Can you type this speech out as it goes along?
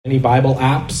any Bible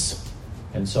apps,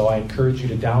 and so I encourage you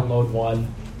to download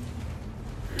one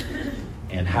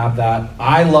and have that.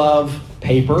 I love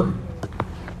paper.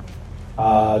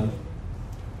 I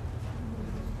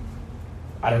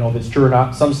don't know if it's true or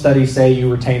not. Some studies say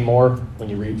you retain more when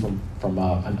you read from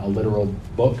a literal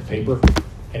book, paper.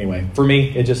 Anyway, for me,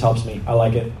 it just helps me. I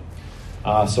like it,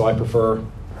 so I prefer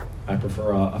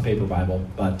a paper Bible.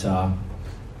 But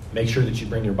make sure that you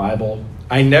bring your Bible.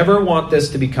 I never want this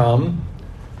to become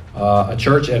a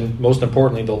church, and most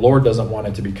importantly, the Lord doesn't want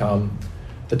it to become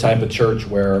the type of church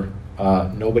where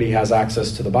nobody has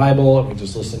access to the Bible and we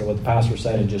just listen to what the pastor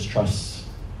said and just trust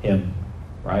him,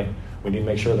 right? We need to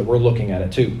make sure that we're looking at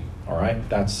it too, all right?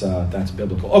 That's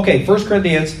biblical. Okay, 1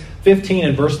 Corinthians 15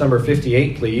 and verse number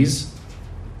 58, please.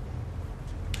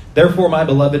 Therefore, my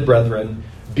beloved brethren,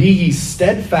 be ye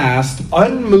steadfast,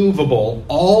 unmovable,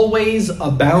 always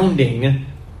abounding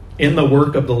in the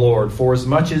work of the Lord, for as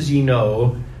much as ye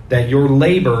know that your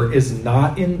labor is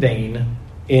not in vain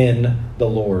in the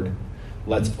Lord.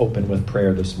 Let's open with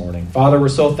prayer this morning. Father, we're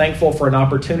so thankful for an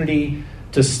opportunity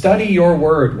to study your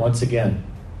word once again.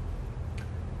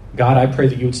 God, I pray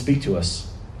that you would speak to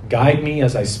us. Guide me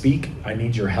as I speak. I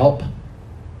need your help.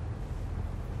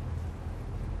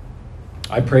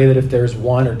 I pray that if there's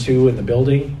one or two in the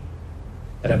building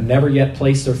that have never yet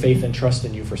placed their faith and trust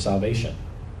in you for salvation,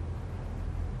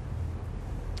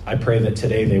 I pray that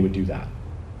today they would do that.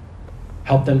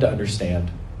 Help them to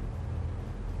understand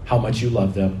how much you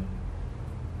love them.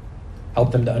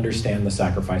 Help them to understand the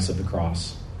sacrifice of the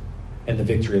cross and the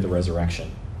victory of the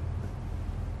resurrection.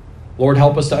 Lord,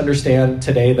 help us to understand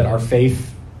today that our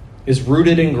faith is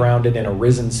rooted and grounded in a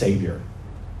risen Savior.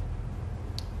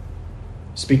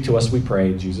 Speak to us, we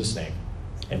pray, in Jesus' name.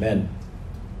 Amen.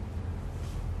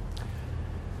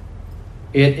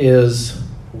 It is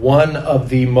one of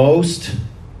the most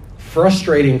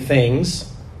frustrating things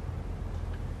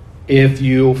if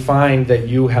you find that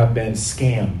you have been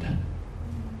scammed.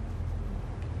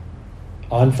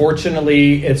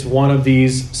 Unfortunately, it's one of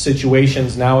these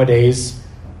situations nowadays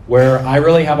where I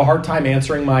really have a hard time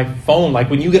answering my phone. Like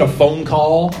when you get a phone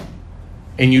call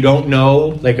and you don't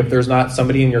know, like if there's not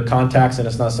somebody in your contacts and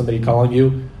it's not somebody calling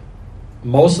you,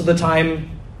 most of the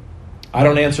time I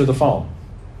don't answer the phone,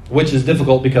 which is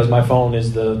difficult because my phone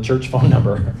is the church phone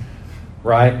number,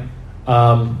 right?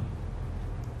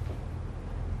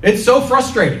 It's so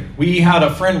frustrating. We had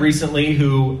a friend recently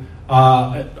who,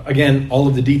 again, all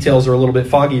of the details are a little bit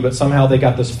foggy, but somehow they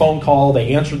got this phone call,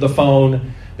 they answered the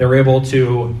phone, they were able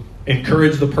to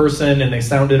encourage the person, and they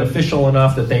sounded official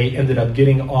enough that they ended up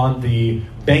getting on the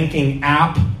banking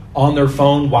app on their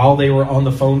phone while they were on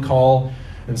the phone call.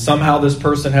 And somehow this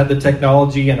person had the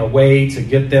technology and a way to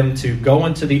get them to go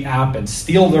into the app and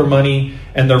steal their money,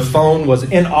 and their phone was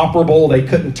inoperable. They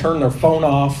couldn't turn their phone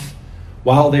off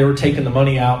while they were taking the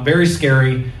money out. Very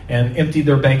scary, and emptied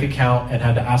their bank account and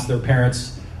had to ask their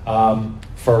parents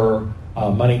for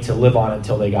money to live on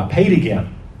until they got paid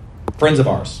again. Friends of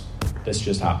ours, this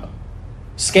just happened.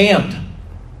 Scammed.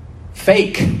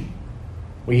 Fake.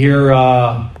 We hear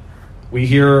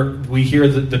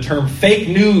the term fake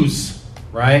news,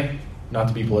 right? Not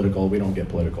to be political, we don't get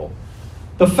political.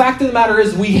 The fact of the matter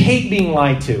is we hate being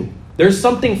lied to. There's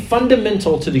something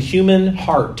fundamental to the human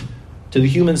heart, to the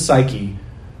human psyche.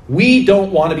 We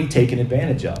don't want to be taken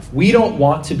advantage of. We don't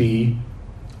want to be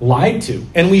lied to,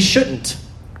 and we shouldn't.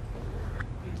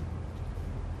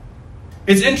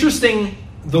 It's interesting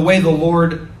the way the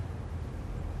Lord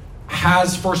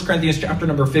has 1 Corinthians chapter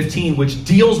number 15, which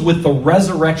deals with the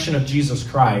resurrection of Jesus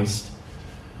Christ,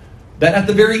 that at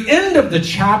the very end of the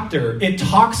chapter, it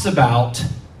talks about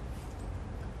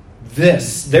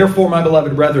this. Therefore, my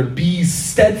beloved brethren, be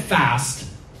steadfast,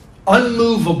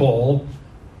 unmovable,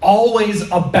 always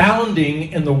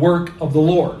abounding in the work of the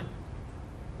Lord.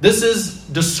 This is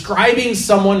describing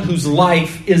someone whose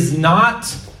life is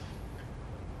not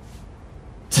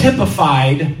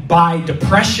typified by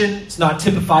depression. It's not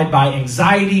typified by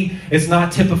anxiety. It's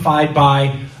not typified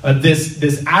by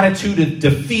this attitude of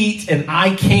defeat and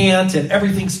I can't and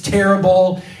everything's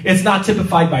terrible. It's not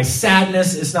typified by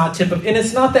sadness. And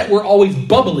it's not that we're always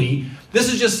bubbly.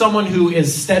 This is just someone who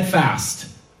is steadfast,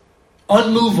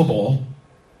 unmovable,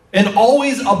 and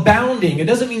always abounding. It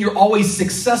doesn't mean you're always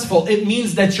successful. It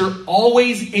means that you're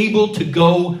always able to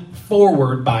go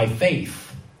forward by faith.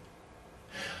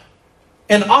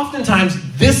 And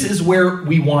oftentimes, this is where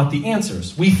we want the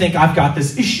answers. We think, I've got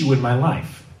this issue in my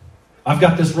life. I've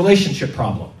got this relationship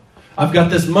problem. I've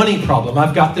got this money problem.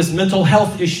 I've got this mental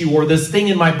health issue or this thing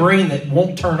in my brain that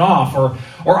won't turn off.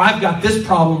 Or I've got this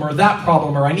problem or that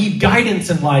problem, or I need guidance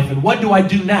in life. And what do I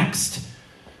do next?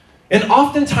 And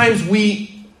oftentimes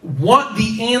we want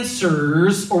the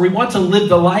answers, or we want to live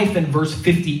the life in verse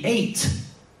 58.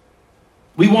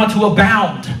 We want to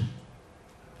abound.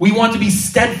 We want to be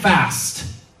steadfast.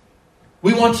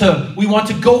 We want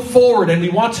to go forward, and we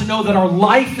want to know that our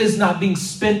life is not being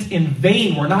spent in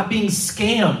vain. We're not being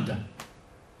scammed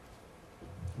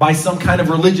by some kind of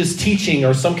religious teaching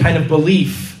or some kind of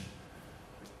belief.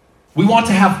 We want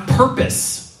to have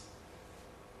purpose.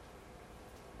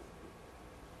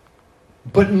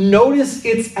 But notice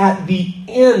it's at the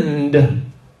end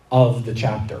of the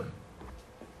chapter.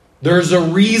 There's a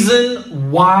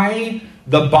reason why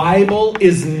the Bible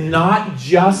is not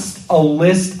just a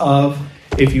list of,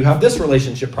 if you have this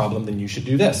relationship problem, then you should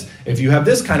do this. If you have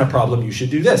this kind of problem, you should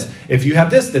do this. If you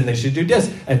have this, then they should do this.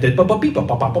 And then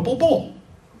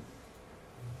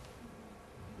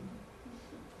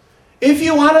if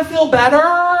you want to feel better,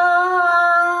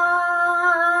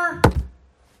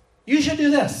 you should do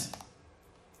this.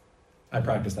 I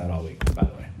practiced that all week, by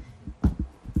the way.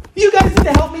 You guys need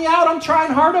to help me out. I'm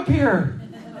trying hard up here.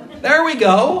 There we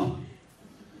go.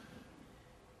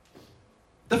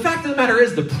 The fact of the matter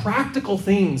is, the practical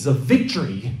things of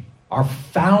victory are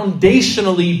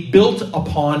foundationally built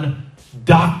upon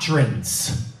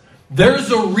doctrines.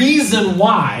 There's a reason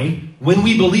why, when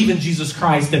we believe in Jesus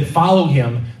Christ and follow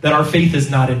Him, that our faith is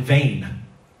not in vain.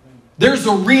 There's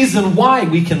a reason why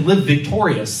we can live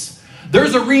victorious.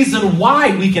 There's a reason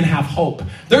why we can have hope.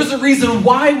 There's a reason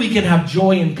why we can have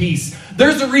joy and peace.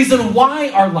 There's a reason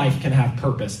why our life can have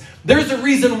purpose. There's a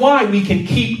reason why we can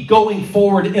keep going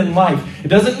forward in life. It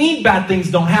doesn't mean bad things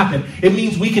don't happen. It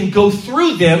means we can go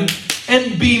through them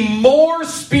and be more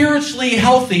spiritually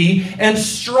healthy and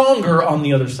stronger on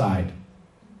the other side.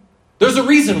 There's a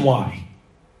reason why.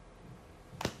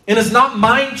 And it's not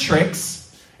mind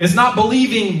tricks. It's not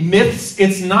believing myths.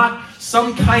 It's not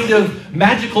some kind of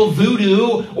magical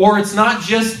voodoo, or it's not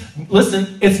just,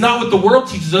 listen, it's not what the world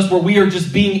teaches us, where we are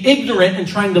just being ignorant and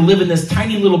trying to live in this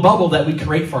tiny little bubble that we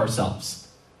create for ourselves.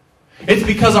 It's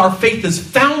because our faith is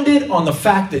founded on the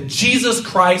fact that Jesus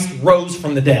Christ rose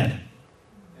from the dead.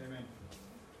 Amen.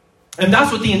 And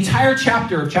that's what the entire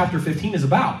chapter of chapter 15 is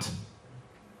about.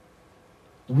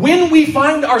 When we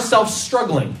find ourselves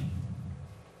struggling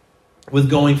with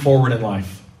going forward in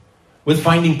life, with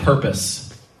finding purpose,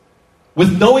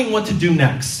 with knowing what to do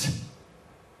next,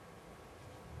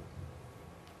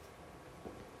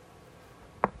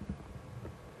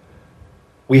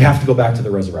 we have to go back to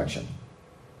the resurrection.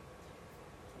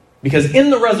 Because in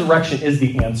the resurrection is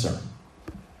the answer.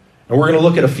 And we're going to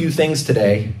look at a few things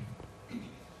today.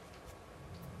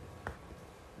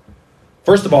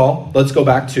 First of all, let's go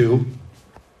back to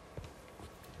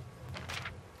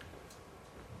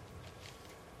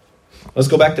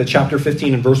chapter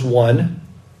 15 and verse 1.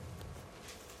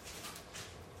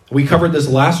 We covered this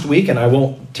last week, and I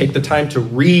won't take the time to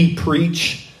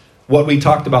re-preach what we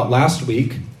talked about last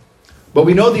week. But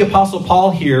we know the Apostle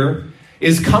Paul here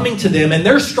is coming to them, and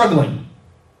they're struggling.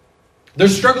 They're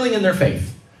struggling in their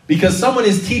faith because someone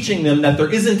is teaching them that there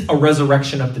isn't a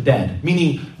resurrection of the dead,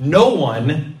 meaning no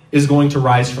one is going to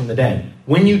rise from the dead.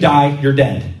 When you die, you're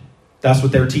dead. That's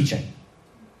what they're teaching.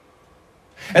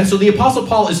 And so the Apostle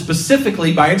Paul is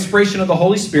specifically, by inspiration of the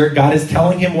Holy Spirit, God is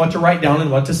telling him what to write down and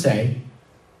what to say,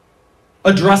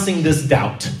 addressing this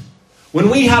doubt. When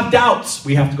we have doubts,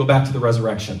 we have to go back to the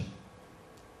resurrection.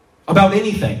 About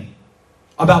anything.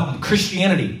 About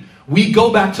Christianity. We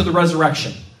go back to the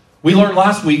resurrection. We learned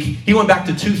last week, he went back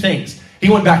to two things.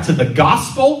 He went back to the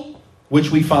gospel,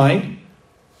 which we find,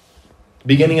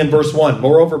 beginning in verse 1.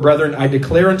 Moreover, brethren, I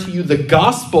declare unto you the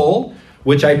gospel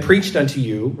which I preached unto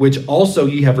you, which also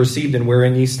ye have received, and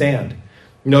wherein ye stand.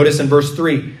 Notice in verse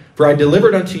 3, for I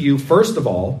delivered unto you, first of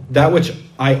all, that which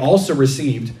I also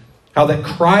received, how that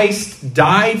Christ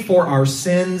died for our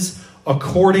sins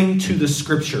according to the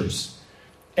Scriptures,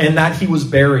 and that he was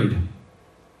buried,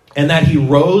 and that he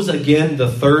rose again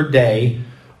the third day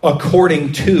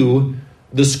according to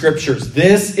the Scriptures.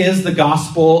 This is the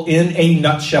gospel in a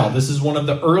nutshell. This is one of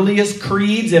the earliest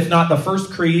creeds, if not the first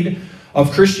creed of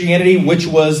Christianity, which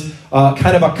was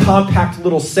kind of a compact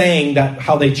little saying that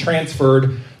how they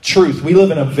transferred truth. We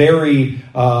live in a very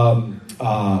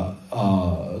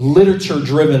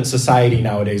literature-driven society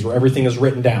nowadays, where everything is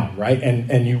written down, right?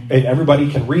 And everybody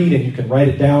can read, and you can write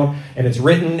it down, and it's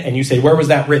written, and you say, where was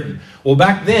that written? Well,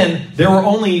 back then, there were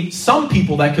only some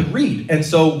people that could read. And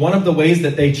so one of the ways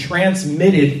that they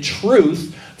transmitted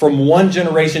truth from one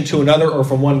generation to another, or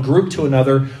from one group to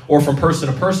another, or from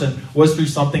person to person, was through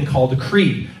something called a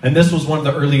creed. And this was one of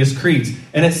the earliest creeds.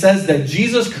 And it says that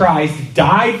Jesus Christ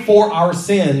died for our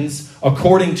sins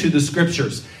according to the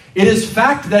Scriptures. It is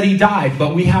fact that he died,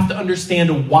 but we have to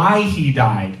understand why he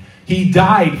died. He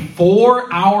died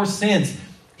for our sins.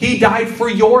 He died for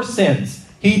your sins.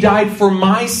 He died for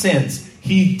my sins.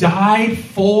 He died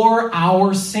for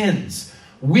our sins.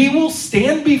 We will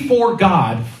stand before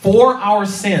God for our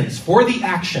sins, for the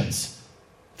actions,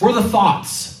 for the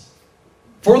thoughts,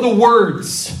 for the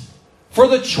words, for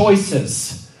the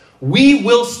choices. We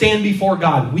will stand before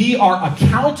God. We are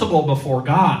accountable before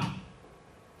God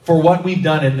for what we've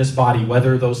done in this body,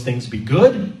 whether those things be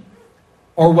good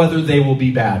or whether they will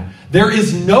be bad. There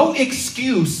is no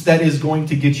excuse that is going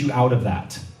to get you out of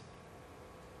that.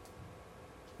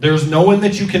 There's no one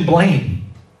that you can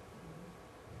blame.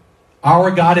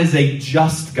 Our God is a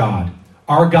just God.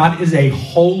 Our God is a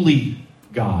holy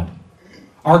God.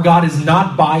 Our God is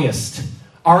not biased.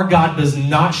 Our God does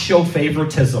not show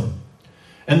favoritism.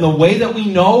 And the way that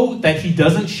we know that he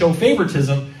doesn't show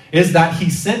favoritism is that he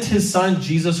sent his son,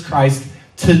 Jesus Christ,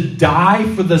 to die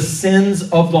for the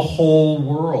sins of the whole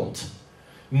world.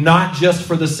 Not just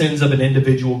for the sins of an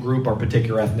individual group or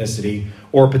particular ethnicity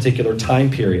or a particular time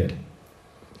period.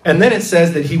 And then it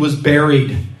says that he was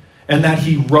buried and that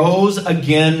he rose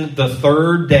again the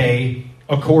third day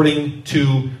according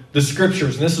to the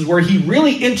scriptures. And this is where he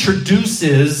really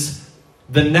introduces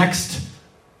the next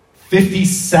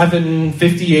 57,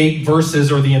 58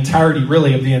 verses, or the entirety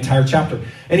really of the entire chapter.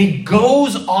 And he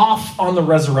goes off on the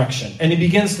resurrection. And he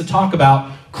begins to talk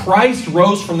about Christ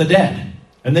rose from the dead.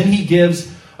 And then he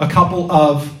gives a couple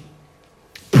of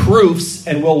proofs,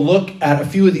 and we'll look at a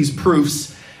few of these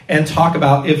proofs and talk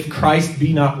about if Christ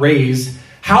be not raised,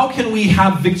 how can we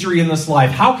have victory in this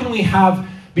life? How can we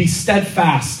be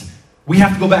steadfast? We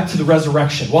have to go back to the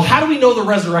resurrection. Well, how do we know the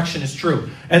resurrection is true?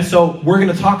 And so we're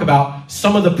going to talk about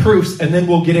some of the proofs, and then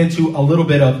we'll get into a little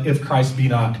bit of if Christ be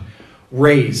not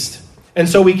raised. And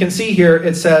so we can see here,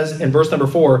 it says in verse number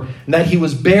 4, that he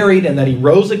was buried and that he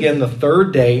rose again the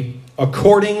third day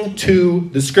according to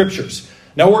the scriptures.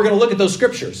 Now we're going to look at those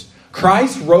scriptures.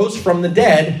 Christ rose from the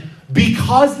dead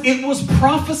because it was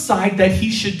prophesied that he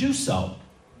should do so.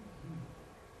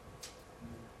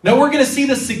 Now we're going to see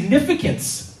the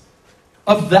significance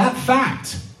of that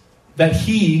fact, that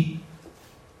he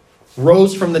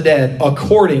rose from the dead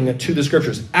according to the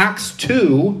scriptures. Acts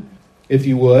 2, if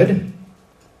you would.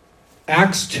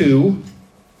 Acts 2.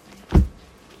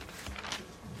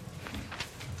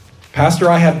 Pastor,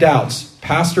 I have doubts.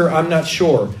 Pastor, I'm not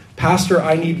sure. Pastor,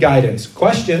 I need guidance.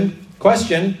 Question.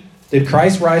 Did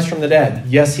Christ rise from the dead?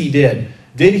 Yes, he did.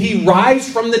 Did he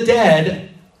rise from the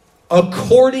dead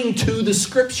according to the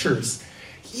scriptures?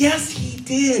 Yes, he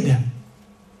did.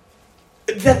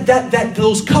 That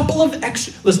those couple of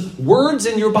extra... Listen, words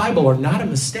in your Bible are not a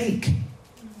mistake.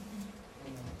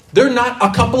 They're not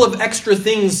a couple of extra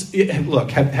things.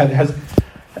 Look,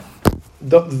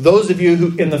 those of you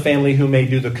who in the family who may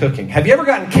do the cooking, have you ever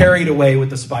gotten carried away with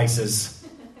the spices?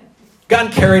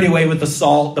 Gotten carried away with the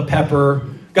salt, the pepper,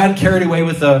 gotten carried away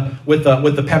with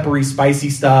the peppery, spicy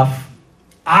stuff?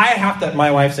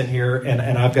 My wife's in here,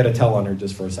 and I've got to tell on her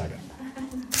just for a second.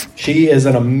 She is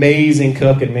an amazing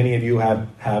cook, and many of you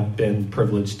have been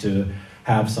privileged to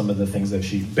have some of the things that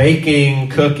she's baking,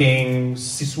 cooking,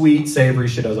 sweet, savory,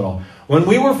 she does it all. When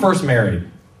we were first married,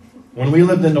 when we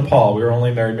lived in Nepal, we were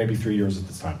only married maybe 3 years at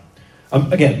this time.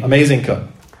 Again, amazing cook.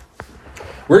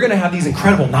 We're going to have these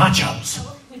incredible nachos.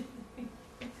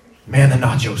 Man, the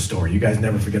nacho story. You guys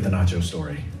never forget the nacho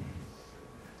story.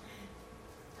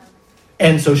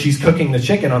 And so she's cooking the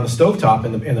chicken on the stovetop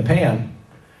in the pan.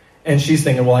 And she's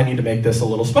thinking, well, I need to make this a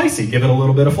little spicy, give it a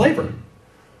little bit of flavor.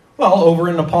 Well, over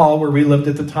in Nepal, where we lived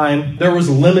at the time, there was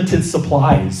limited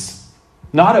supplies.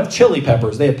 Not of chili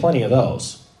peppers. They had plenty of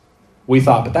those. We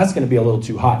thought, but that's going to be a little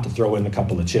too hot to throw in a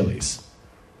couple of chilies.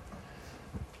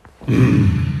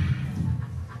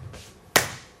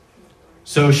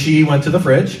 So she went to the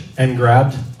fridge and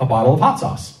grabbed a bottle of hot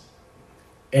sauce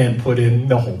and put in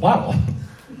the whole bottle.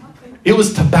 It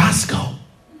was Tabasco.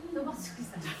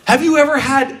 Have you ever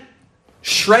had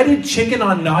shredded chicken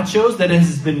on nachos that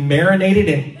has been marinated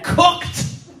and cooked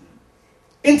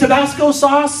in Tabasco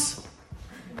sauce?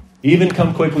 Even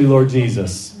come quickly, Lord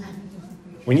Jesus.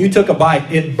 When you took a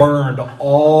bite, it burned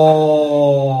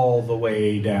all the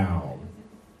way down.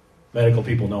 Medical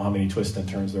people know how many twists and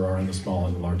turns there are in the small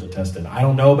and the large intestine. I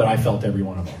don't know, but I felt every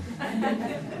one of them.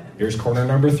 Here's corner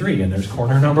number 3, and there's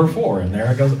corner number 4, and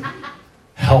there it goes.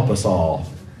 Help us all.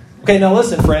 Okay, now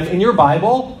listen, friend. In your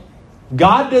Bible,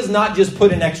 God does not just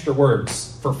put in extra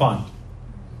words for fun.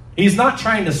 He's not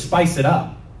trying to spice it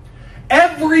up.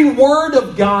 Every word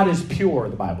of God is pure,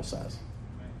 the Bible says.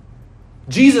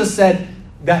 Jesus said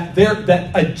that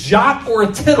a jot or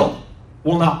a tittle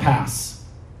will not pass.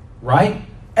 Right?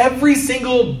 Every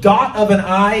single dot of an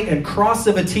I and cross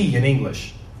of a T in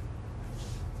English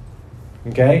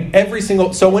Okay?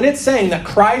 So when it's saying that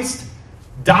Christ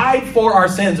died for our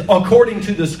sins according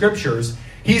to the Scriptures,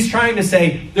 he's trying to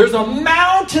say there's a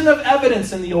mountain of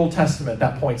evidence in the Old Testament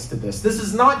that points to this. This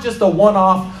is not just a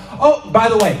one-off. Oh, by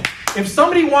the way, if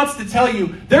somebody wants to tell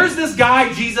you, there's this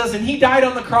guy, Jesus, and he died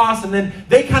on the cross, and then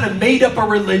they kind of made up a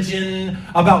religion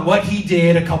about what he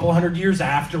did a couple hundred years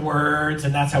afterwards,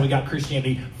 and that's how we got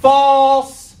Christianity.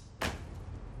 False!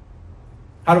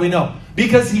 How do we know?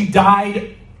 Because he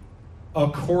died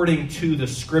according to the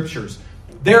Scriptures.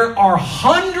 There are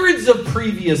hundreds of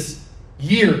previous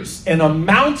years and a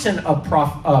mountain of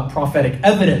prophetic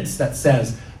evidence that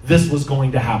says this was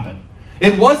going to happen.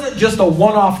 It wasn't just a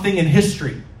one-off thing in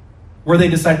history where they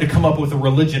decided to come up with a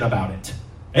religion about it.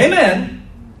 Amen.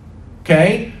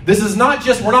 Okay? This is not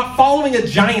just, we're not following a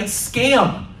giant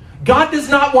scam. God does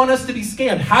not want us to be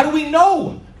scammed. How do we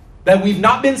know that we've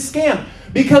not been scammed?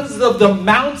 Because of the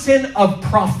mountain of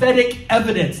prophetic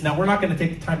evidence. Now, we're not going to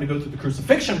take the time to go through the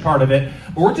crucifixion part of it,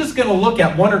 but we're just going to look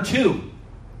at one or two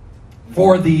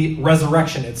for the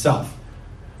resurrection itself.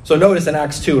 So notice in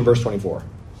Acts 2 and verse 24.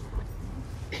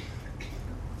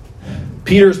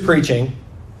 Peter's preaching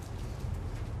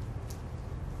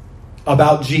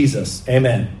about Jesus.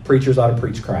 Amen. Preachers ought to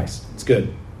preach Christ. It's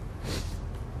good.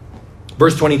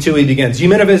 Verse 22, he begins, "You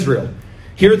men of Israel,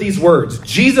 hear these words.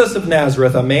 Jesus of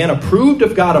Nazareth, a man approved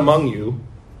of God among you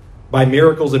by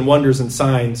miracles and wonders and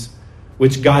signs,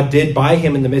 which God did by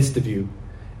him in the midst of you,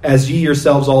 as ye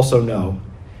yourselves also know.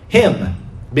 Him,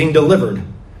 being delivered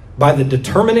by the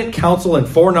determinate counsel and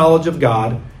foreknowledge of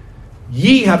God,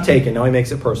 ye have taken," now he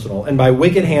makes it personal, "and by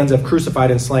wicked hands have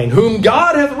crucified and slain, whom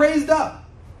God hath raised up,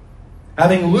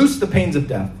 having loosed the pains of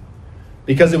death,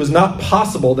 because it was not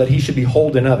possible that he should be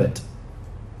holden of it.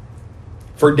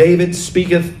 For David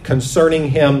speaketh concerning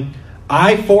him,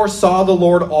 I foresaw the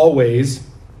Lord always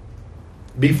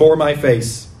before my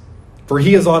face, for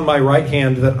he is on my right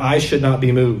hand, that I should not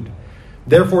be moved.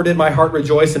 Therefore did my heart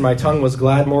rejoice, and my tongue was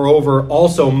glad. Moreover,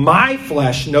 also my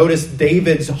flesh," notice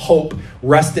David's hope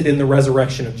rested in the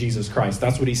resurrection of Jesus Christ.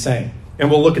 That's what he's saying.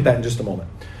 And we'll look at that in just a moment.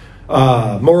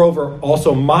 "Moreover,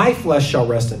 also my flesh shall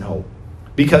rest in hope,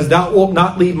 because thou wilt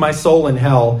not leave my soul in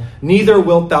hell, neither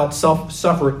wilt thou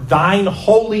suffer thine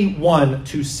Holy One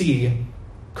to see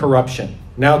corruption."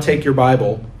 Now take your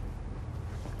Bible.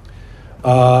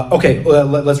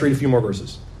 Let's read a few more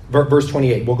verses. Verse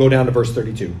 28. We'll go down to verse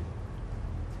 32.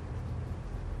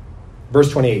 Verse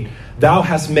 28. "Thou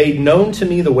hast made known to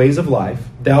me the ways of life.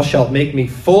 Thou shalt make me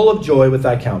full of joy with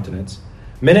thy countenance.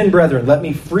 Men and brethren, let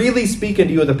me freely speak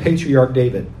unto you of the patriarch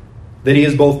David, that he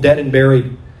is both dead and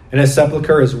buried, and his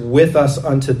sepulchre is with us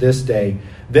unto this day.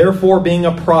 Therefore, being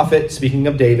a prophet," speaking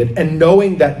of David, "and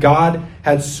knowing that God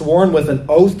had sworn with an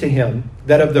oath to him,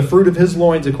 that of the fruit of his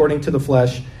loins, according to the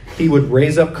flesh, he would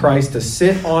raise up Christ to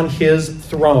sit on his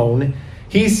throne,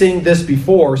 he, seeing this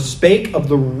before, spake of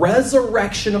the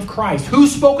resurrection of Christ." Who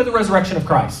spoke of the resurrection of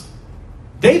Christ?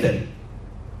 David.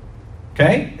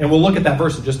 Okay? And we'll look at that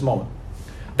verse in just a moment.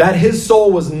 "That his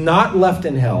soul was not left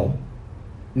in hell,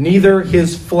 neither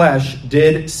his flesh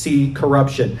did see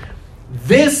corruption.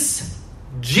 This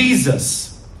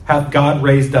Jesus hath God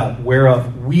raised up,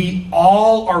 whereof we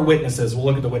all are witnesses." We'll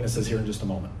look at the witnesses here in just a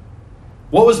moment.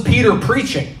 What was Peter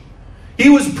preaching? He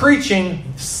was preaching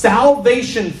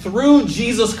salvation through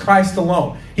Jesus Christ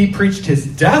alone. He preached his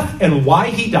death and why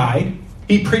he died.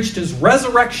 He preached his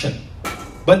resurrection.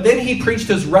 But then he preached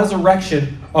his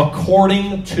resurrection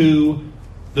according to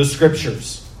the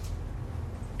Scriptures.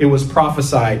 It was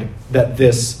prophesied that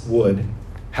this would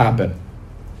happen.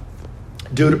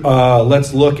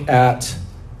 Let's look at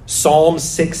Psalm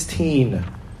 16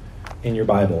 in your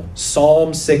Bible.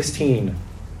 Psalm 16.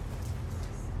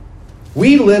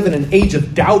 We live in an age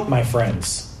of doubt, my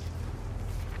friends.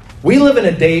 We live in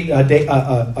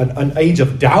an age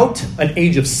of doubt, an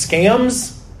age of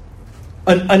scams,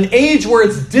 an age where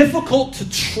it's difficult to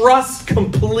trust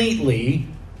completely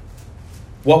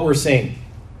what we're seeing.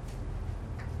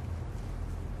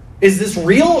 Is this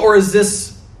real or is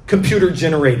this computer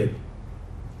generated?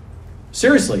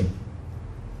 Seriously.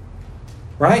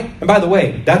 Right? And by the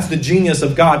way, that's the genius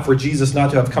of God for Jesus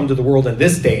not to have come to the world in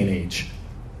this day and age.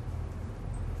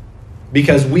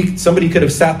 Because somebody could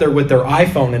have sat there with their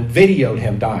iPhone and videoed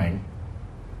him dying.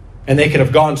 And they could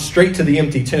have gone straight to the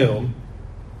empty tomb.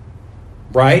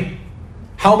 Right?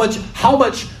 How much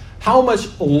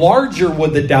larger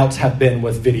would the doubts have been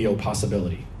with video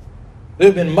possibility? It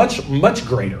would have been much, much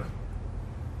greater.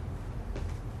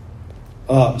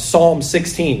 Psalm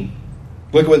 16.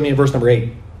 Look with me in verse number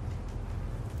 8.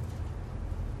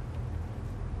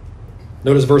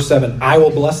 Notice verse 7. "I will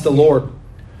bless the Lord,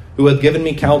 who hath given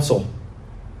me counsel.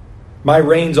 My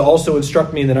reins also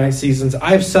instruct me in the night seasons.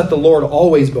 I have set the Lord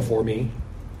always before me,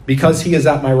 because he is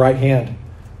at my right hand.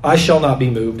 I shall not be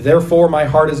moved. Therefore my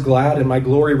heart is glad, and my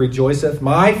glory rejoiceth.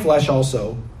 My flesh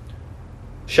also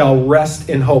shall rest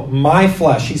in hope. My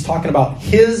flesh, he's talking about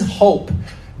his hope.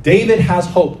 David has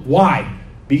hope. Why?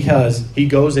 Because he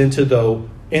goes into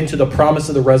the promise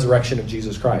of the resurrection of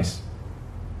Jesus Christ.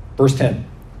 Verse 10.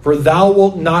 For thou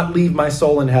wilt not leave my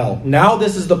soul in hell. Now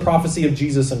this is the prophecy of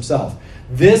Jesus himself.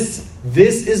 This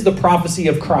is the prophecy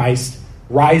of Christ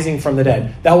rising from the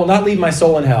dead. Thou wilt not leave my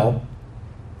soul in hell.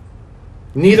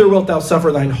 Neither wilt thou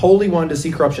suffer thine Holy One to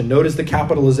see corruption. Notice the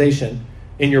capitalization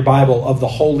in your Bible of the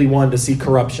Holy One to see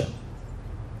corruption.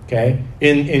 Okay?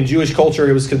 In Jewish culture,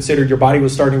 it was considered your body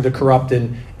was starting to corrupt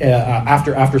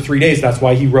after 3 days. That's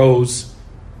why he rose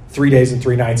 3 days and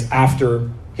 3 nights after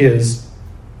his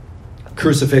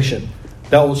crucifixion.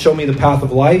 Thou wilt show me the path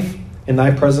of life. In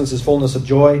thy presence is fullness of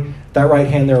joy. Thy right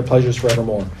hand there are pleasures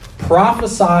forevermore.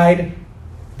 Prophesied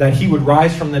that he would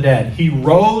rise from the dead. He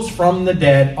rose from the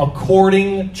dead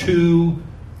according to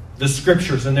the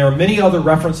Scriptures. And there are many other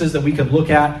references that we could look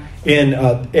at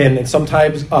in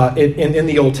sometimes in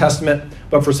the Old Testament.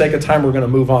 But for sake of time, we're going to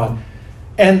move on.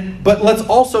 But let's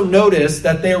also notice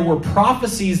that there were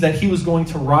prophecies that he was going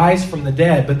to rise from the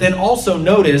dead. But then also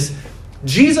notice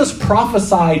Jesus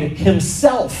prophesied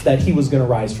himself that he was going to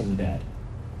rise from the dead.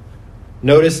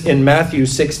 Notice in Matthew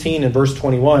 16 and verse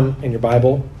 21 in your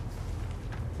Bible.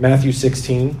 Matthew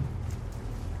 16.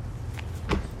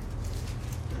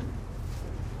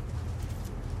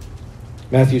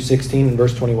 Matthew 16 and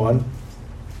verse 21.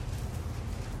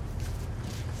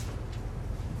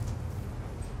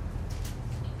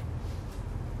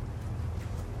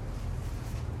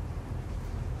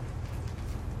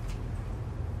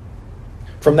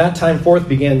 From that time forth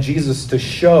began Jesus to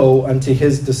show unto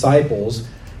his disciples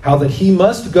how that he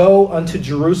must go unto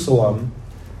Jerusalem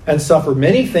and suffer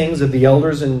many things of the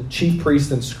elders and chief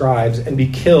priests and scribes, and be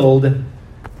killed,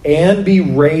 and be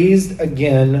raised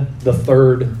again the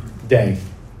third day.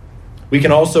 We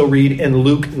can also read in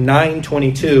Luke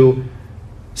 9:22,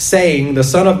 saying, the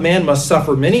Son of Man must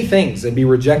suffer many things, and be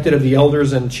rejected of the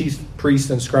elders and chief priests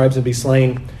and scribes, and be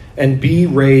slain, and be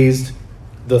raised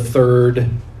the third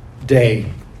day.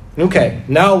 Okay,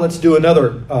 now let's do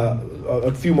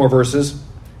a few more verses,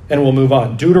 and we'll move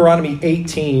on. Deuteronomy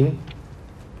 18.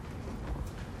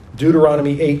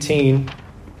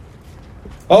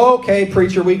 Okay,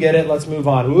 preacher, we get it. Let's move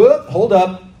on. Whoop, hold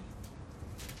up.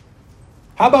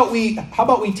 How about we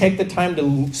take the time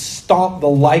to stomp the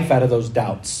life out of those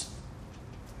doubts?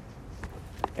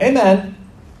 Amen.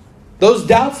 Those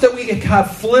doubts that we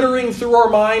have flittering through our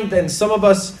mind, and some of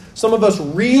us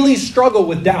really struggle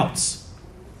with doubts.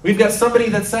 We've got somebody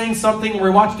that's saying something, or we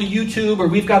watched a YouTube, or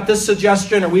we've got this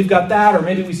suggestion, or we've got that, or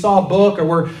maybe we saw a book,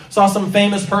 or we saw some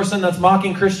famous person that's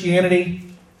mocking Christianity.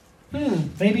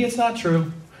 Maybe it's not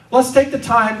true. Let's take the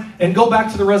time and go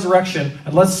back to the resurrection,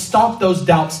 and let's stomp those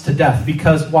doubts to death.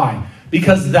 Because why?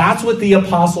 Because that's what the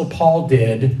Apostle Paul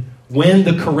did when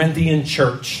the Corinthian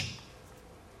church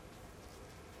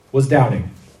was doubting.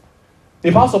 The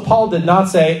Apostle Paul did not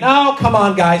say, no, come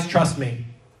on, guys, trust me.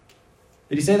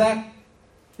 Did he say that?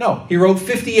 No. He wrote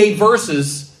 58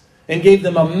 verses and gave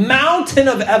them a mountain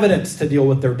of evidence to deal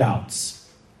with their doubts.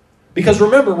 Because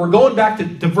remember, we're going back to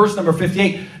verse number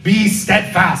 58. Be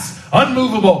steadfast,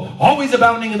 unmovable, always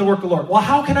abounding in the work of the Lord. Well,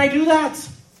 how can I do that?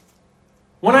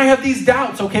 When I have these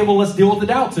doubts, okay, well, let's deal with the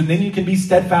doubts. And then you can be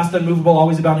steadfast, unmovable,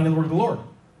 always abounding in the work of the Lord.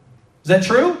 Is that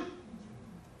true?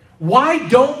 Why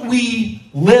don't we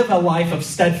live a life of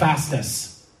steadfastness?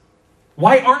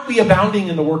 Why aren't we abounding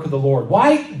in the work of the Lord?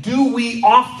 Why do we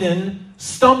often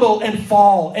stumble and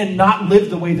fall and not live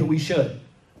the way that we should?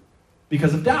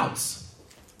 Because of doubts.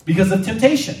 Because of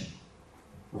temptation.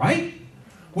 Right?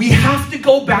 We have to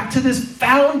go back to this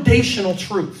foundational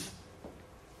truth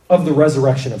of the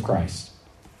resurrection of Christ.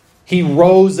 He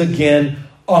rose again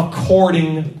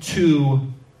according to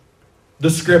the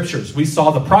Scriptures. We saw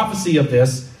the prophecy of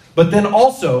this, but then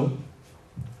also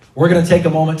we're going to take a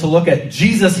moment to look at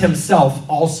Jesus himself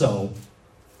also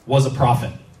was a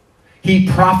prophet. He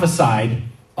prophesied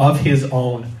of his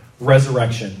own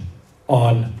resurrection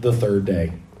on the third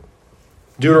day.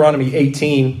 Deuteronomy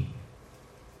 18.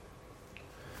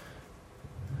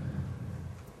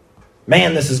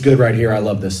 Man, this is good right here. I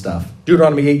love this stuff.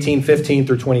 Deuteronomy 18, 15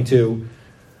 through 22.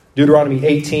 Deuteronomy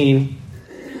 18,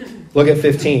 look at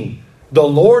 15. The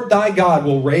Lord thy God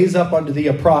will raise up unto thee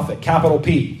a prophet, capital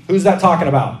P. Who's that talking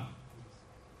about?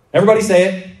 Everybody say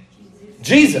it.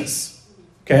 Jesus.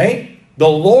 Okay? The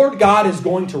Lord God is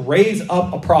going to raise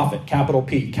up a prophet, capital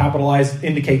P. Capitalized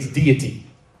indicates deity.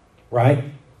 Right?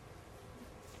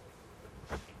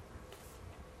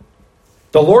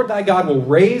 The Lord thy God will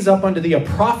raise up unto thee a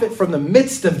prophet from the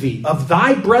midst of thee, of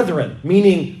thy brethren,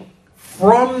 meaning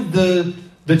from the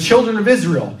children of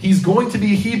Israel. He's going to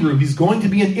be a Hebrew. He's going to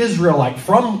be an Israelite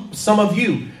from some of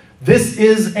you. This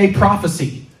is a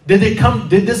prophecy. Did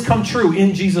this come true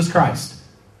in Jesus Christ?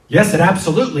 Yes, it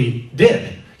absolutely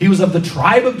did. He was of the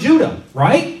tribe of Judah,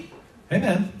 right?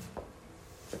 Amen.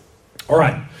 All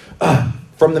right.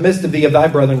 From the midst of thee, of thy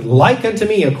brethren, like unto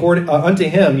me, unto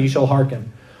him ye shall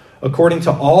hearken. According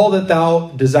to all that thou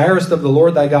desirest of the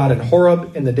Lord thy God in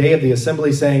Horeb in the day of the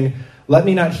assembly, saying, let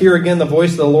me not hear again the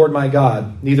voice of the Lord my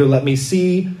God, neither let me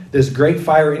see this great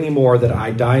fire any more, that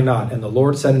I die not. And the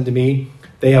Lord said unto me,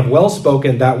 they have well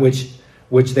spoken that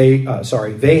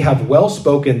they have well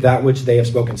spoken that which they have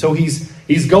spoken. So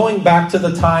he's going back to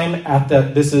the time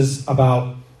this is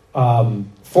about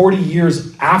 40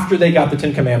 years after they got the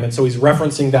Ten Commandments. So he's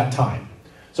referencing that time.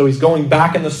 So he's going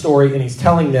back in the story and he's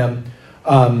telling them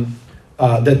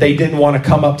that they didn't want to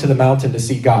come up to the mountain to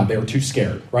see God. They were too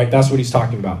scared, right? That's what he's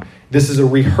talking about. This is a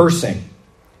rehearsing.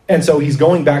 And so he's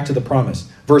going back to the promise.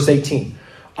 Verse 18,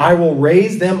 I will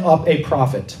raise them up a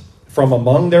prophet from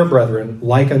among their brethren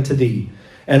like unto thee,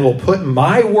 and will put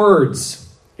my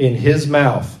words in his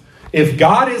mouth. If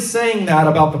God is saying that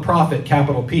about the prophet,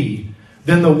 capital P,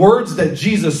 then the words that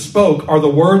Jesus spoke are the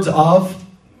words of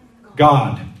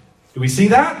God. Do we see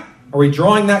that? Are we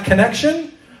drawing that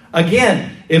connection?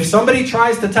 Again, if somebody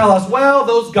tries to tell us, well,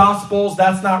 those Gospels,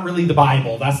 that's not really the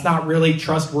Bible. That's not really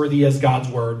trustworthy as God's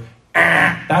word.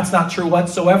 That's not true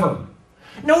whatsoever.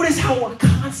 Notice how we're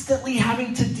constantly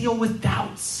having to deal with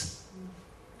doubts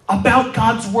about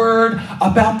God's word,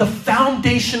 about the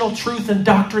foundational truth and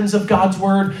doctrines of God's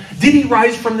word. Did he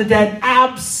rise from the dead?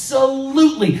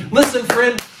 Absolutely. Listen,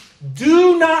 friend,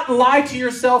 do not lie to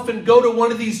yourself and go to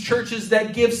one of these churches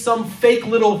that give some fake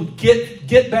little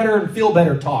get better and feel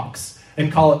better talks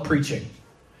and call it preaching.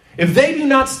 If they do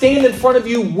not stand in front of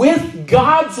you with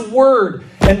God's word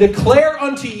and declare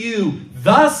unto you,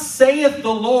 thus saith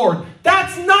the Lord,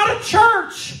 that's not a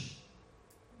church.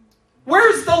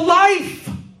 Where's the life?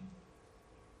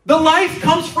 The life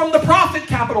comes from the prophet,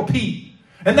 capital P.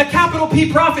 And the capital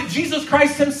P prophet, Jesus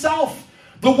Christ himself.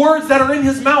 The words that are in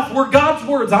his mouth were God's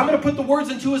words. I'm going to put the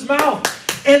words into his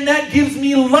mouth. And that gives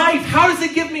me life. How does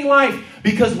it give me life?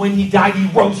 Because when he died, he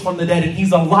rose from the dead. And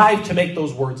he's alive to make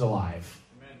those words alive.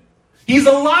 Amen. He's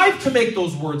alive to make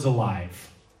those words alive.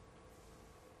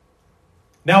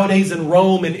 Nowadays in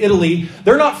Rome and Italy,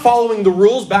 they're not following the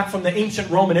rules back from the ancient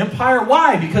Roman Empire.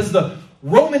 Why? Because the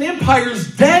Roman Empire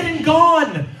is dead and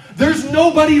gone. There's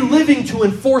nobody living to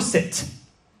enforce it.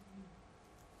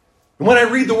 And when I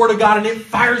read the Word of God and it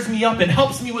fires me up and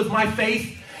helps me with my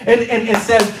faith, and it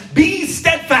says, be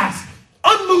steadfast,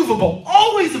 unmovable,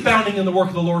 always abounding in the work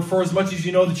of the Lord, for as much as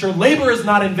you know that your labor is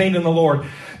not in vain in the Lord.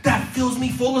 That fills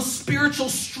me full of spiritual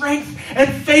strength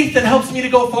and faith that helps me to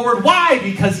go forward. Why?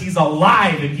 Because he's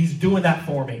alive and he's doing that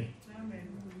for me.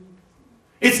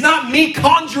 It's not me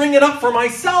conjuring it up for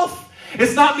myself.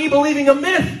 It's not me believing a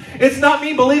myth. It's not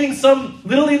me believing some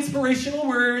little inspirational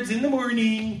words in the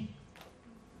morning.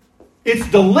 It's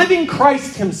the living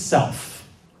Christ himself.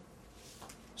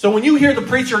 So when you hear the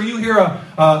preacher, you hear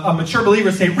a mature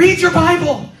believer say, read your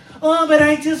Bible. Oh, but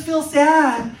I just feel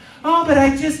sad. Oh, but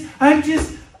I just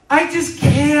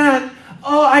can't.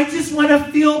 Oh, I just want to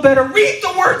feel better. Read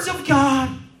the words of God.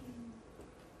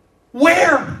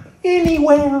 Where?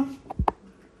 Anywhere.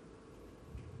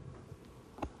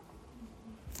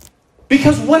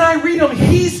 Because when I read him,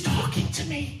 he's talking to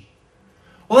me.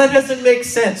 Well, that doesn't make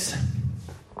sense.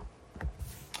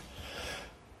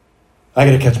 I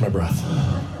got to catch my breath.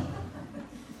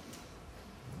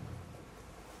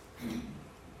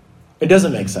 It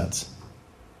doesn't make sense.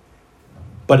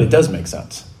 But it does make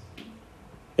sense.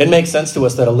 It makes sense to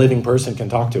us that a living person can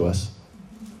talk to us.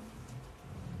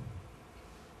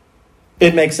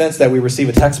 It makes sense that we receive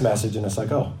a text message and it's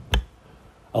like, oh,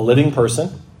 a living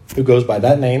person who goes by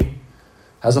that name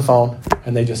has a phone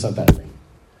and they just sent that to me.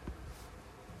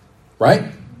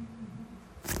 Right?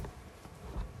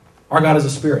 Our God is a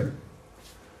spirit.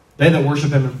 They that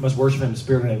worship him must worship him in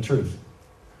spirit and in truth.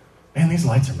 Man, these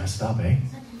lights are messed up, eh?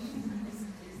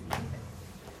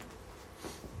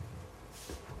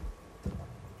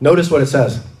 Notice what it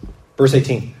says. Verse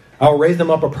 18. I will raise them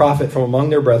up a prophet from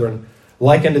among their brethren,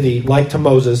 like unto thee, like to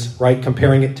Moses, right?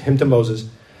 Comparing him to Moses.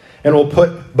 And will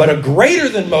put, but a greater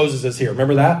than Moses is here.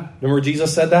 Remember that? Remember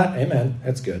Jesus said that? Amen.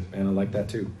 That's good. And I like that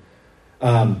too.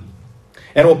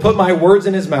 And will put my words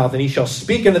in his mouth, and he shall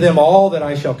speak unto them all that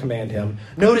I shall command him.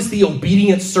 Notice the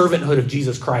obedient servanthood of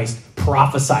Jesus Christ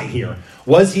prophesied here.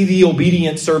 Was he the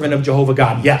obedient servant of Jehovah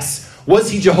God? Yes.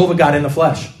 Was he Jehovah God in the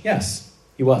flesh? Yes,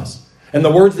 he was. and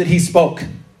the words that he spoke.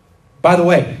 By the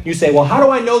way, you say, well, how do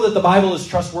I know that the Bible is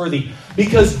trustworthy?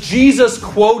 Because Jesus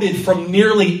quoted from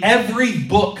nearly every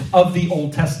book of the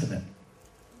Old Testament.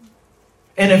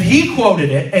 And if he quoted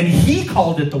it and he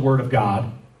called it the Word of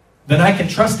God, then I can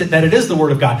trust it that it is the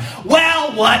Word of God.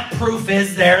 Well, what proof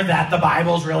is there that the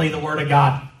Bible is really the Word of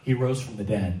God? He rose from the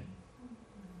dead.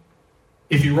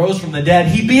 If he rose from the dead,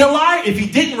 he'd be a liar. If he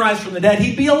didn't rise from the dead,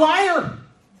 he'd be a liar.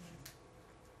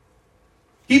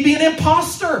 He'd be an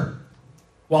imposter.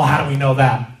 Well, how do we know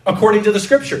that? According to the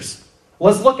Scriptures.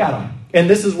 Let's look at them. And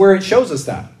this is where it shows us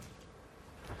that.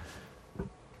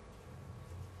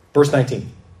 Verse 19.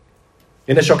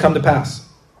 And it shall come to pass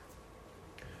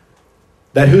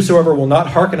that whosoever will not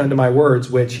hearken unto my words,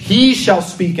 which he shall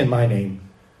speak in my name.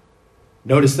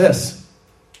 Notice this.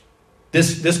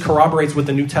 This corroborates with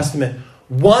the New Testament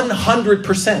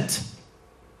 100%.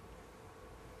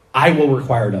 I will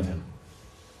require it of him.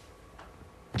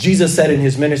 Jesus said in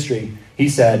his ministry, he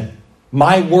said,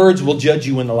 my words will judge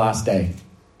you in the last day.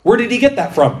 Where did he get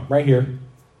that from? Right here.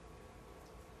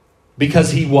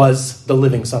 Because he was the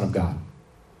living Son of God.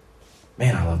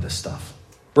 Man, I love this stuff.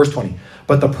 Verse 20.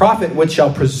 But the prophet which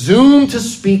shall presume to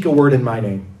speak a word in my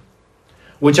name,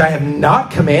 which I have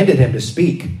not commanded him to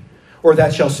speak, or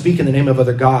that shall speak in the name of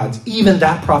other gods, even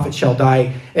that prophet shall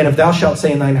die. And if thou shalt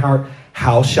say in thine heart,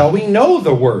 how shall we know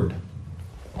the word?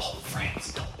 Oh,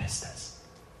 friends, don't miss this.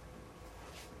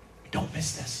 Don't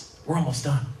miss this. We're almost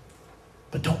done.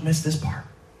 But don't miss this part.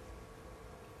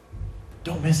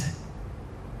 Don't miss it.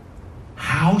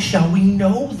 How shall we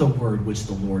know the word which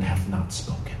the Lord hath not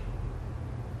spoken?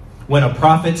 When a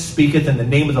prophet speaketh in the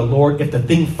name of the Lord, if the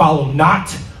thing follow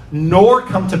not, nor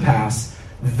come to pass,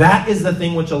 that is the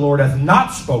thing which the Lord hath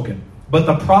not spoken. But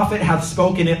the prophet hath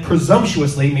spoken it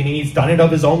presumptuously, meaning he's done it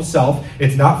of his own self.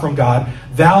 It's not from God.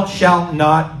 Thou shalt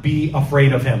not be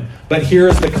afraid of him. But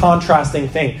here's the contrasting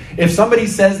thing. If somebody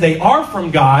says they are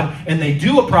from God and they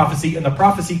do a prophecy and the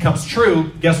prophecy comes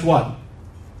true, guess what?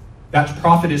 That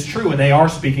prophet is true and they are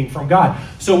speaking from God.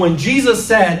 So when Jesus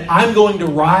said, I'm going to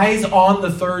rise on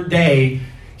the third day,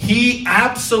 he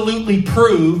absolutely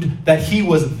proved that he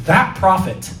was that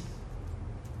prophet.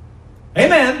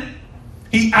 Amen.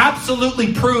 He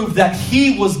absolutely proved that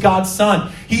he was God's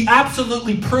son. He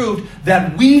absolutely proved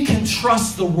that we can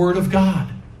trust the word of God.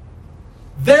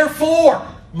 Therefore,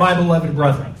 my beloved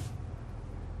brethren,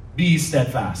 be ye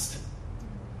steadfast.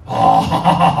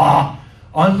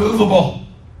 Unmovable.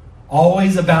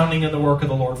 Always abounding in the work of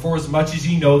the Lord, for as much as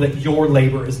ye know that your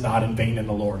labor is not in vain in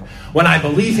the Lord. When I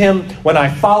believe him, when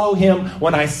I follow him,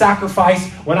 when I sacrifice,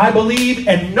 when I believe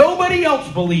and nobody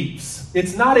else believes,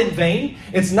 it's not in vain.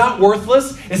 It's not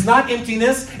worthless. It's not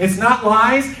emptiness. It's not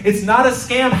lies. It's not a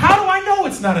scam. How do I know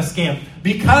it's not a scam?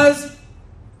 Because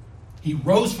he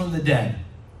rose from the dead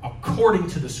according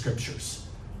to the Scriptures.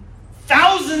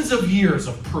 Thousands of years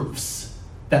of proofs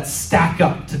that stack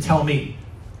up to tell me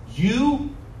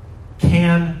you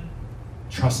can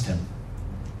trust him.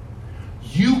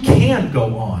 You can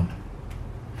go on.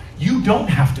 You don't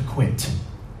have to quit.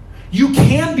 You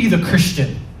can be the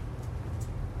Christian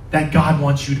that God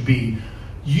wants you to be.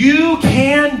 You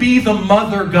can be the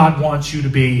mother God wants you to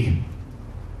be.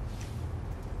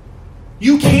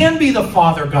 You can be the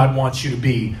father God wants you to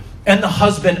be, and the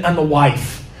husband and the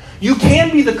wife. You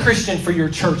can be the Christian for your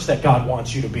church that God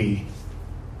wants you to be.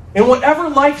 In whatever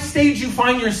life stage you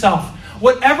find yourself,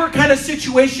 whatever kind of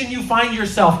situation you find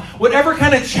yourself, whatever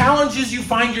kind of challenges you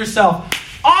find yourself,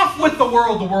 off with the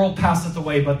world passeth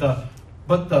away, but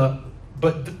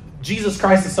Jesus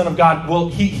Christ, the Son of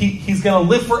God, he's going to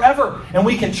live forever, and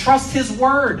we can trust his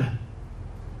word.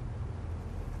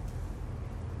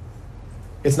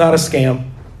 It's not a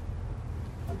scam.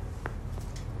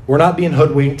 We're not being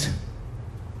hoodwinked.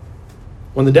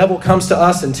 When the devil comes to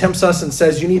us and tempts us and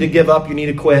says, you need to give up, you need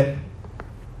to quit,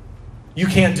 you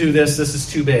can't do this, this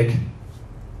is too big.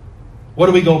 What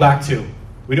do we go back to?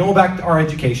 We don't go back to our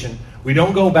education. We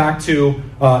don't go back to,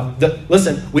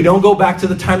 we don't go back to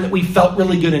the time that we felt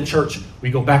really good in church.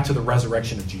 We go back to the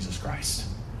resurrection of Jesus Christ.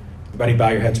 Everybody bow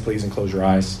your heads, please, and close your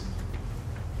eyes.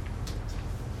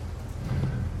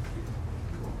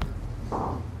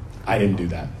 I didn't do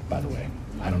that, by the way.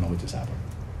 I don't know what just happened.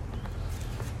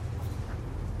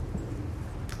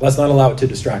 Let's not allow it to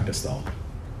distract us, though.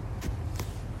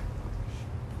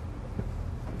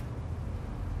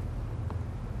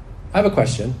 I have a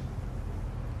question.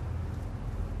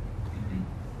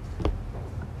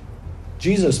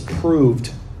 Jesus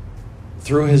proved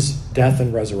through his death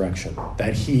and resurrection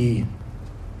that he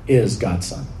is God's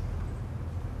son.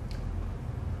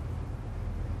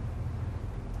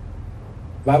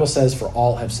 The Bible says, for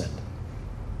all have sinned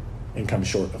and come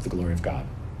short of the glory of God.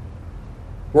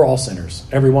 We're all sinners.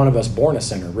 Every one of us born a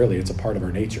sinner, really. It's a part of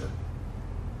our nature.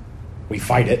 We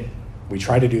fight it. We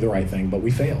try to do the right thing, but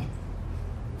we fail.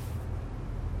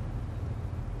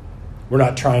 We're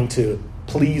not trying to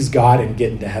please God and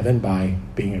get into heaven by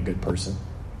being a good person.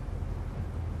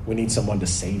 We need someone to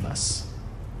save us.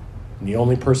 And the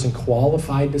only person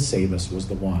qualified to save us was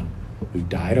the one who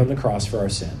died on the cross for our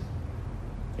sin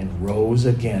and rose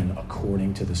again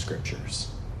according to the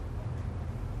Scriptures.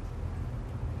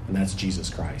 And that's Jesus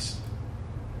Christ.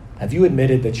 Have you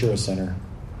admitted that you're a sinner?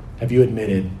 Have you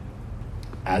admitted,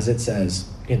 as it says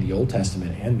in the Old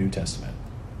Testament and New Testament,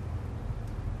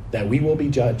 that we will be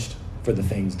judged for the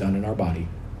things done in our body,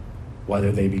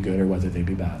 whether they be good or whether they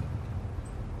be bad?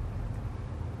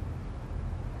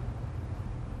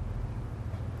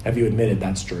 Have you admitted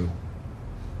that's true?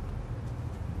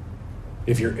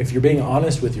 If you're being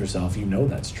honest with yourself, you know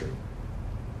that's true.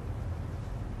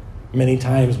 Many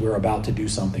times we're about to do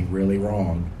something really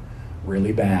wrong,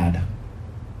 really bad,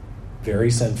 very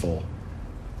sinful,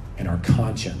 and our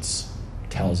conscience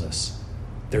tells us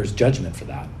there's judgment for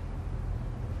that.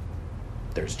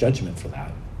 There's judgment for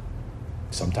that.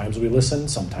 Sometimes we listen,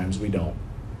 sometimes we don't.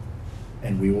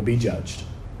 And we will be judged.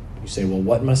 You say, well,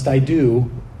 what must I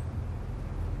do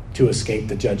to escape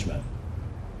the judgment?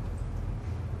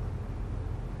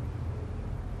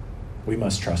 We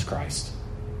must trust Christ.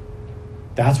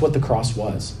 That's what the cross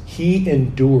was. He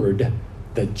endured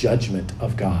the judgment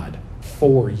of God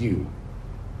for you.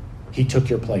 He took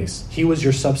your place. He was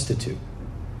your substitute.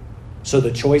 So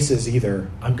the choice is either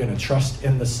I'm going to trust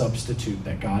in the substitute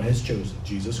that God has chosen,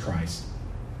 Jesus Christ,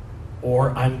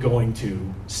 or I'm going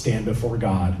to stand before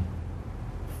God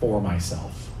for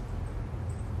myself.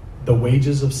 The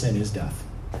wages of sin is death.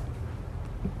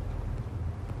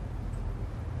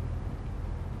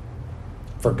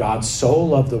 For God so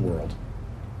loved the world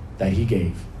that he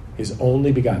gave his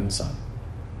only begotten Son,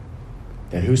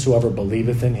 that whosoever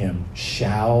believeth in him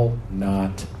shall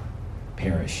not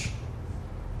perish,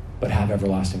 but have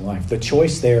everlasting life. The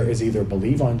choice there is either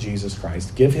believe on Jesus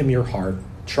Christ, give him your heart,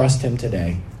 trust him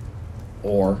today,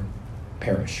 or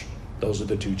perish. Those are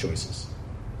the two choices.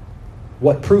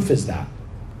 What proof is that?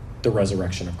 The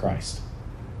resurrection of Christ.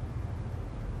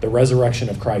 The resurrection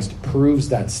of Christ proves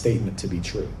that statement to be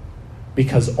true,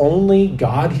 because only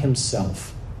God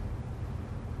himself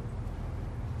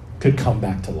could come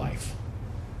back to life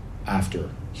after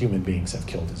human beings have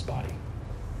killed his body.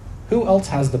 Who else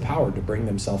has the power to bring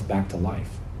themselves back to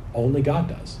life? Only God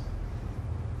does.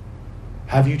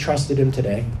 Have you trusted him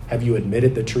today? Have you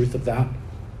admitted the truth of that?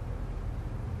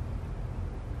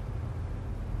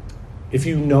 If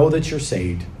you know that you're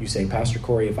saved, you say, Pastor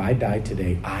Corey, if I died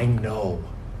today, I know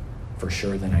for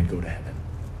sure that I'd go to heaven.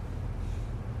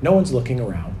 No one's looking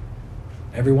around.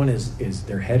 Everyone is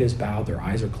their head is bowed, their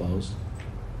eyes are closed.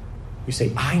 You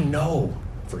say, I know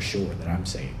for sure that I'm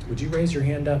saved. Would you raise your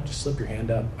hand up? Just slip your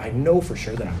hand up. I know for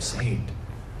sure that I'm saved.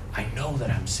 I know that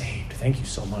I'm saved. Thank you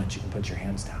so much. You can put your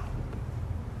hands down.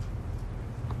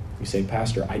 You say,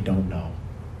 Pastor, I don't know.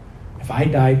 If I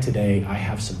died today, I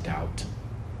have some doubt.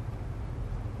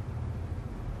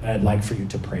 And I'd like for you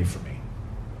to pray for me.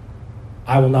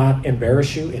 I will not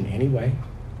embarrass you in any way.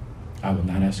 I will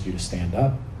not ask you to stand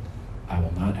up. I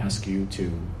will not ask you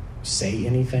to say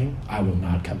anything. I will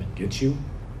not come and get you.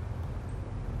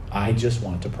 I just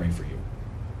want to pray for you.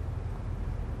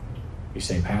 You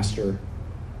say, Pastor,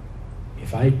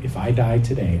 if I die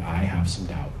today, I have some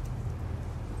doubt.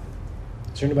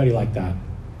 Is there anybody like that?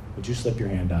 Would you slip your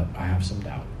hand up? I have some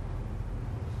doubt.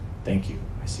 Thank you.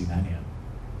 I see that hand.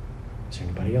 Is there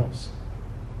anybody else?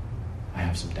 I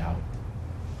have some doubt.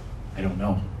 I don't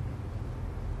know.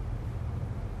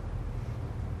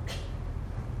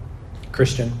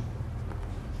 Christian,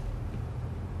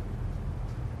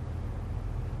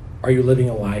 are you living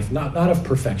a life, not of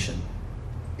perfection,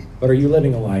 but are you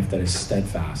living a life that is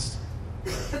steadfast,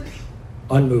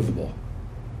 unmovable,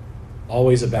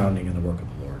 always abounding in the work of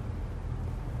the Lord?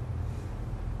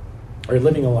 Are you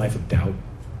living a life of doubt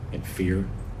and fear?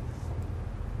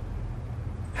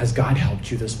 Has God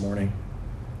helped you this morning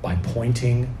by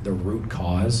pointing the root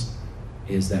cause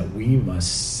is that we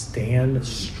must stand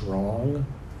strong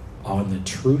on the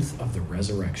truth of the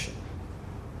resurrection?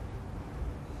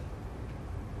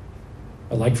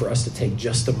 I'd like for us to take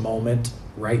just a moment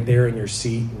right there in your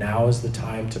seat. Now is the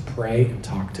time to pray and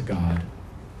talk to God.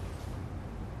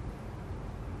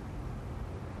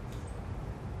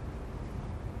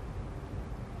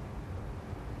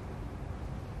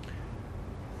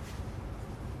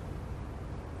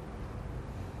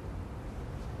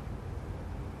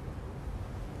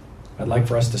 I'd like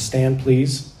for us to stand,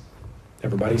 please.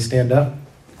 Everybody stand up.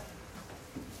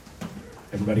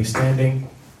 Everybody standing.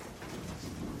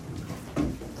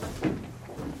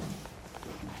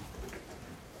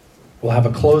 We'll have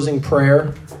a closing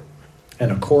prayer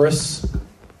and a chorus.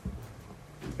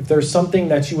 If there's something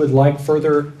that you would like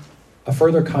a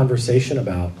further conversation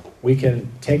about, we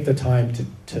can take the time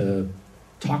to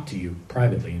talk to you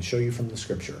privately and show you from the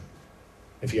Scripture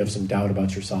if you have some doubt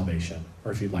about your salvation,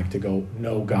 or if you'd like to go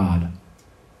know God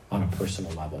on a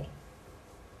personal level.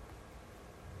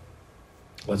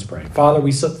 Let's pray. Father,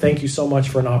 we thank you so much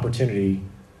for an opportunity,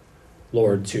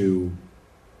 Lord, to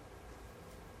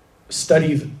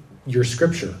study your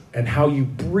Scripture and how you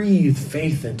breathe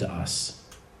faith into us.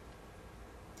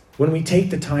 When we take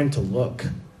the time to look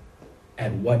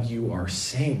at what you are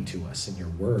saying to us in your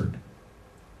word,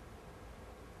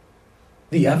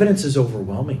 the evidence is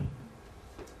overwhelming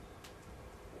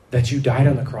that you died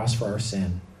on the cross for our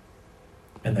sin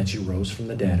and that you rose from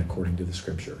the dead according to the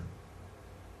Scripture.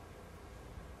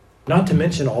 Not to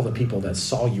mention all the people that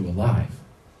saw you alive.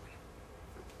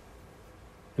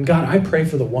 And God, I pray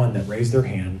for the one that raised their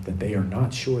hand that they are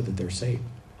not sure that they're saved.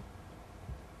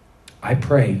 I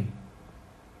pray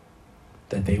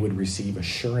that they would receive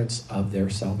assurance of their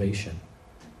salvation.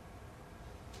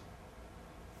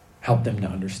 Help them to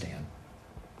understand.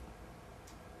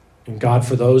 And God,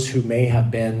 for those who may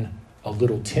have been a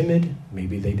little timid,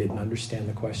 maybe they didn't understand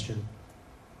the question,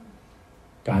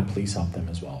 God, please help them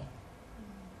as well.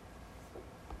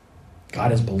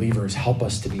 God, as believers, help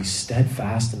us to be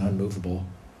steadfast and unmovable,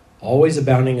 always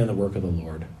abounding in the work of the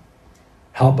Lord.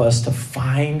 Help us to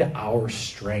find our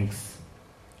strength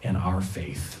in our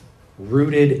faith,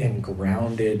 rooted and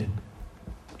grounded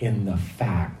in the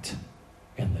fact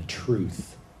and the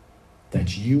truth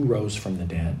that you rose from the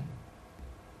dead.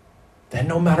 That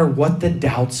no matter what the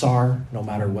doubts are, no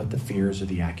matter what the fears or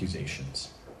the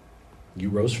accusations, you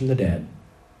rose from the dead,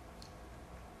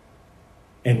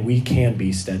 and we can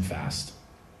be steadfast.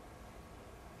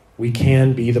 We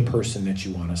can be the person that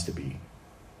you want us to be.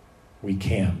 We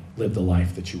can live the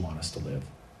life that you want us to live.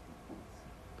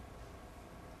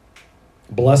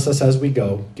 Bless us as we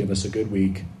go. Give us a good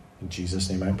week. In Jesus'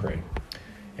 name I pray.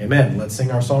 Amen. Let's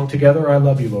sing our song together. I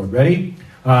love you, Lord. Ready?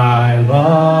 I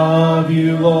love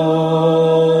you,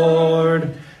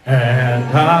 Lord, and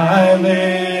I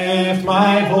lift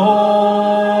my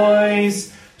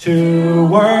voice to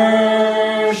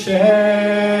worship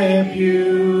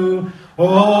you.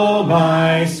 Oh,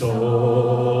 my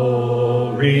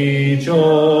soul,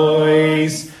 rejoice.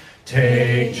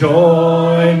 Take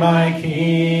joy, my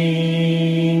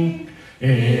King,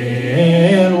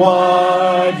 in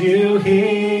what you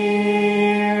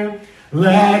hear.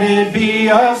 Let it be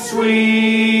a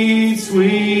sweet,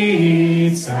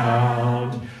 sweet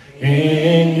sound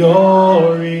in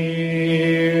your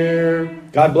ear.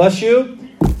 God bless you.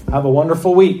 Have a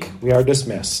wonderful week. We are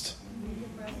dismissed.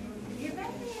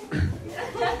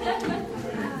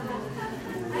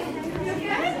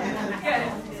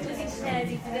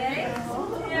 Good.